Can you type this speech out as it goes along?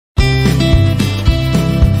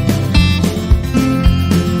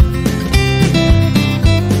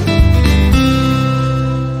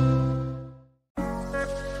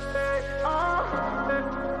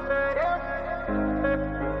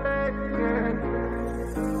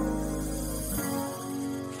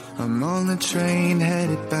I'm on the train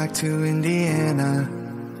headed back to Indiana.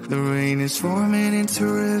 The rain is forming into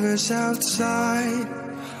rivers outside,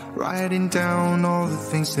 writing down all the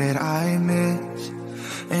things that I miss,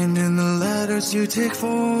 and in the letters you take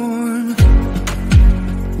form.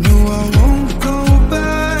 No, I won't go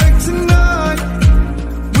back tonight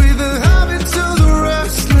with the habits of the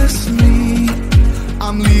restless me.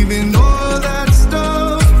 I'm leaving all that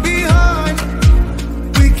stuff behind.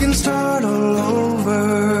 We can start all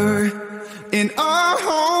over in our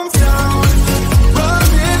hometown,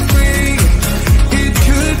 running free. It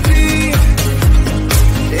could be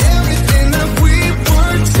everything that we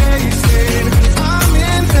were chasing. I'm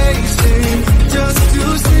impatient just to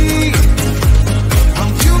see how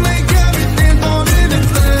you make everything fall into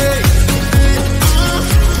place.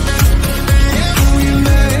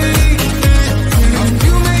 How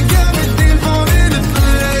you make everything fall into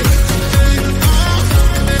place.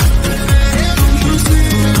 You see,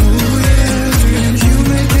 you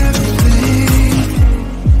make everything.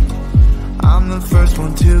 I'm the first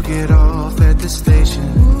one to get off at the station.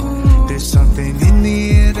 There's something in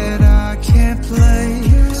the air that I can't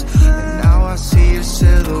place, and now I see your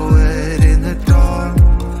silhouette in the dark.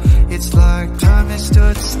 It's like time has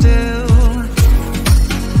stood still.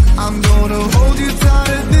 I'm gonna hold you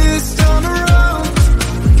tighter this time around.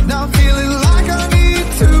 Now feeling like I need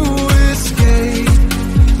to escape.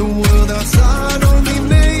 The world outside only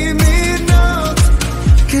made me numb,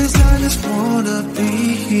 'cause I just wanna be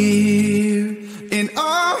here in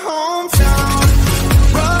our hometown,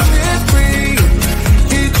 running free.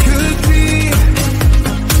 It could be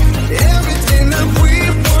everything that we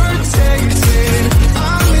were chasing.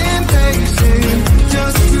 I'm impatient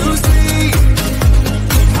just to see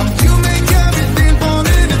how you make everything fall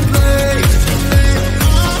into place.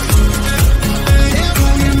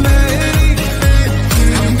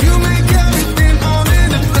 How you make everything fall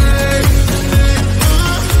into place.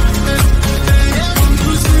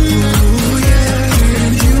 Ooh, yeah,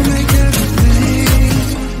 you make everything.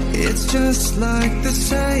 It's just like the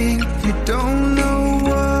saying, you don't know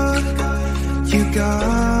what you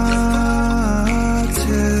got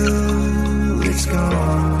till it's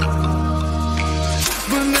gone.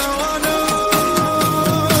 But now I know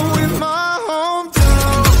in my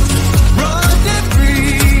hometown, running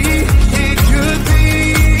free, it could be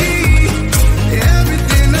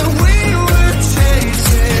everything that we were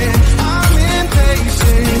chasing. I'm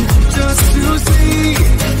impatient just to see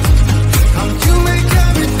how you make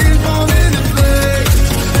everything fall into place.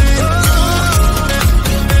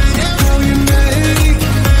 How you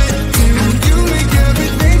make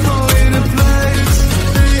everything fall into place.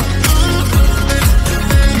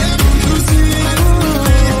 You see,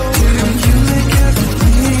 you make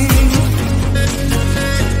everything.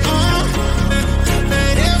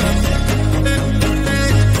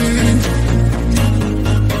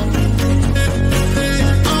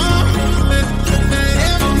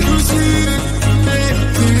 You see.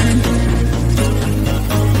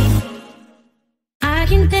 I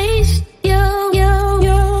can taste you,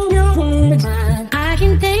 I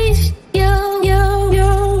can taste you,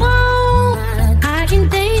 I can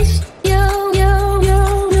taste you,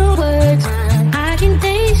 words. I can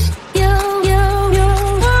taste you,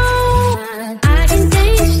 I can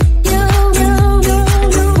taste you,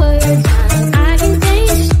 words. I can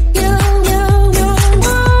taste you,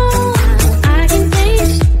 I can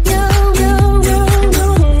taste you,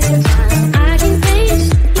 words. I can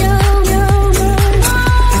taste you,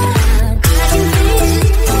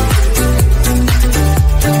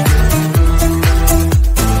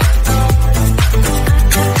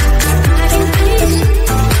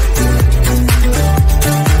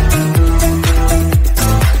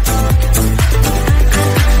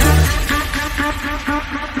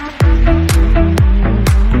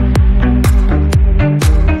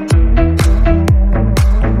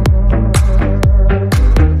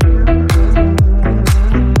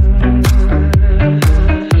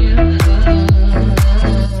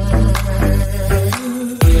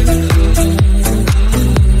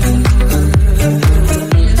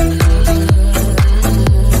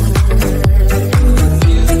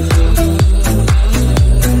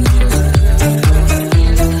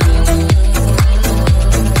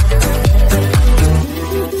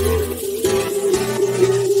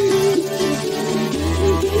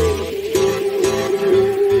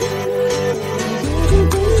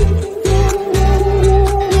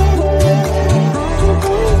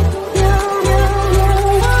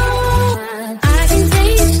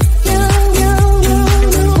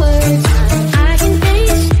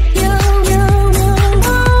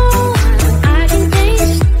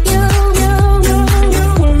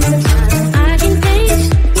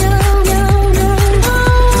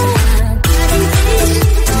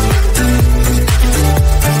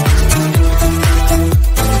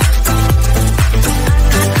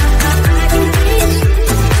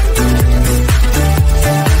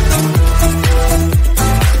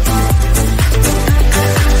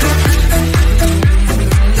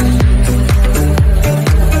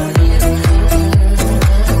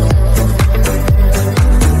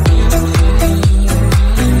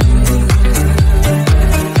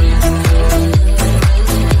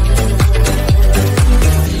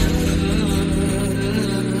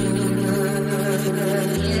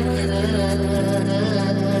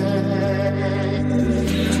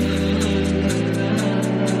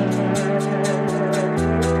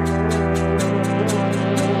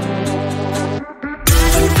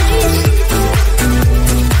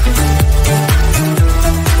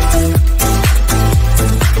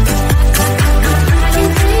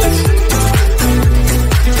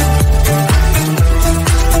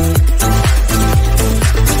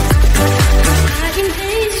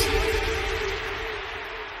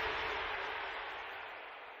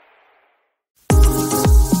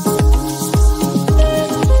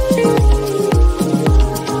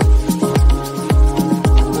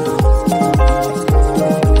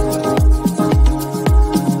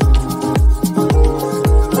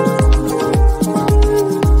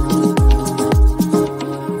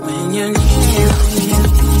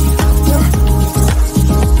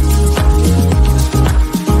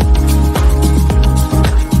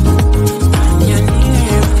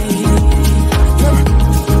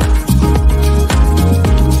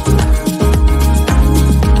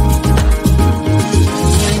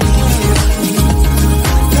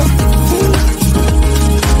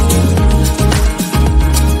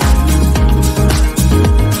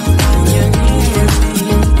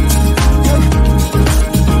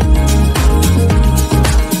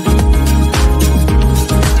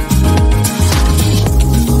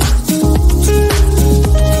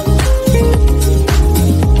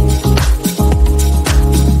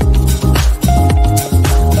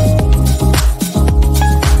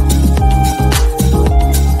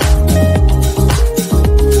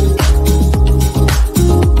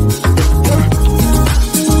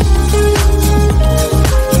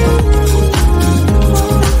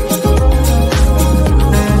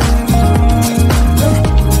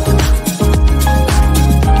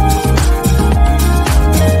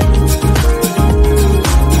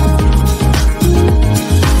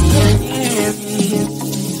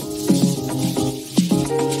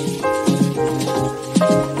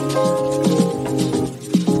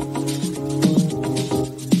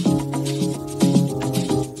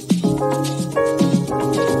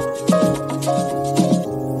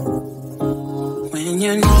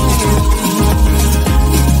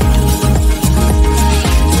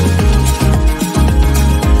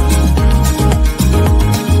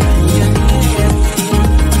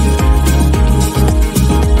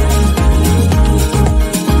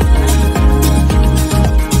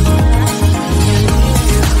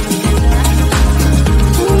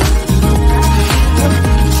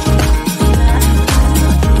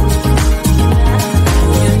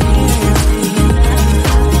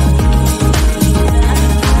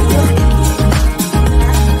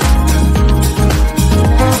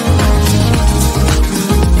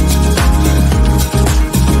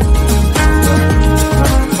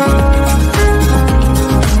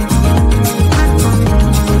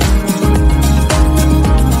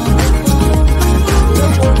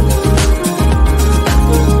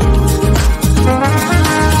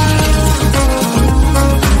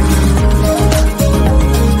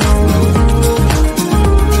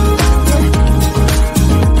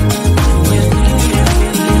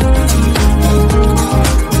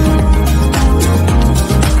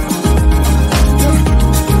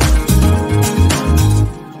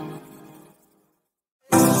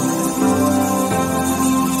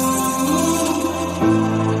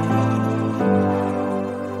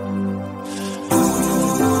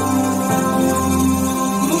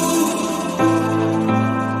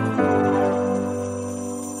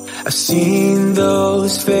 I've seen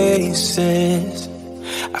those faces,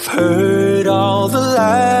 I've heard all the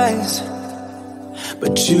lies,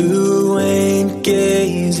 but you ain't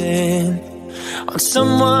gazing on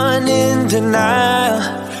someone in denial.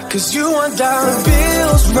 'Cause you want dollar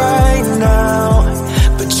bills right now,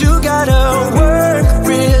 but you gotta work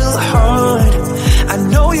real hard. I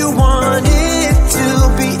know you want it to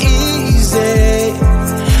be easy,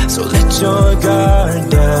 so let your guard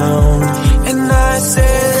down. And I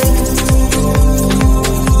said,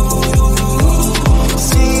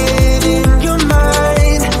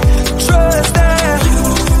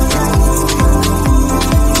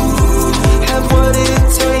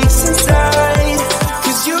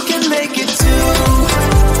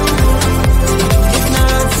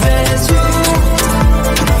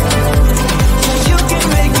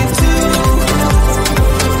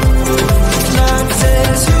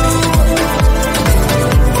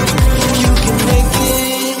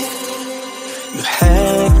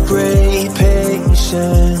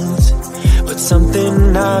 but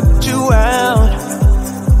something knocked you out.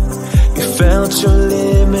 You felt your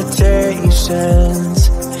limitations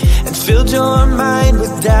and filled your mind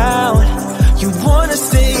with doubt. You wanna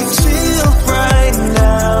stay chill right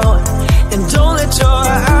now and don't let your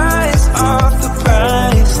eyes off the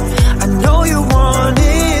prize. I know you want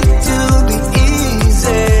it to be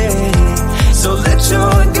easy, so let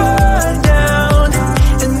your guard down.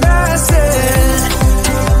 And I said,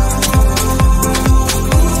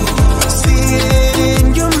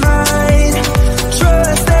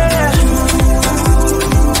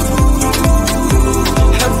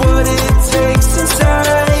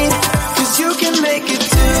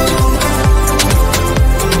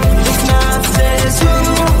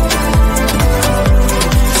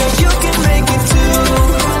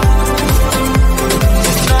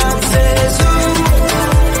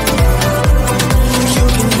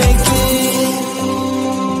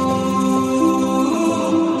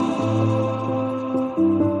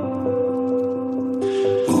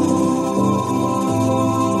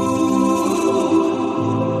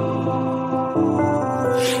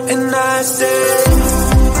 and I said,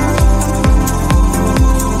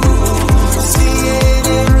 see it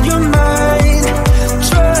in your mind,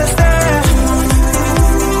 trust that,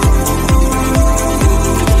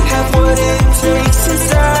 have what it takes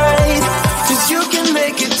inside, 'cause you can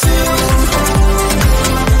make it too.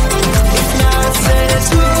 If not says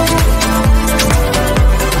who,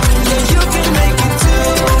 yeah, you can make it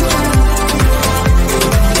too.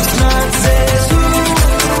 If not says who,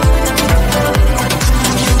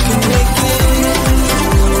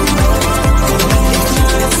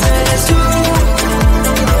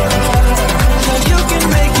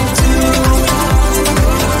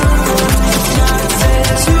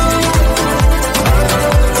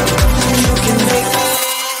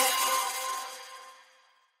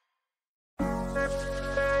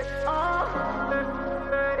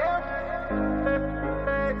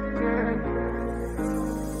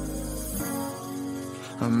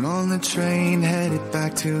 I'm on the train headed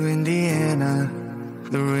back to Indiana.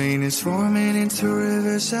 The rain is forming into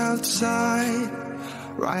rivers outside,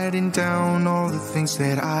 writing down all the things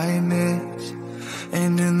that I miss,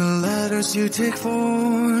 and in the letters you take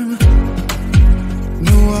form.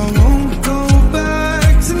 No, I won't go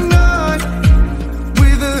back tonight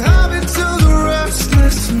with the habits of the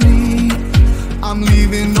restless me.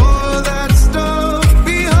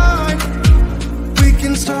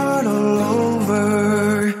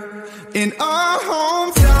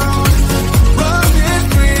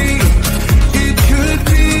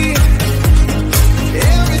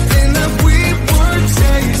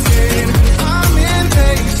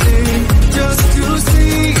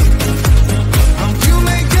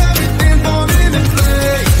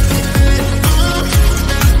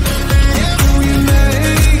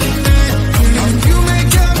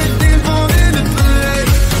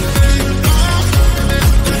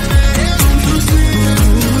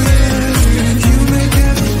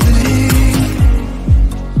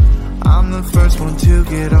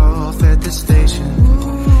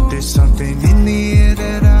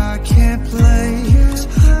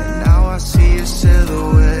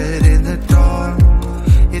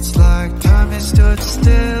 It's like time has stood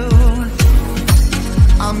still.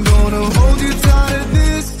 I'm gonna hold you tighter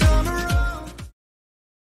this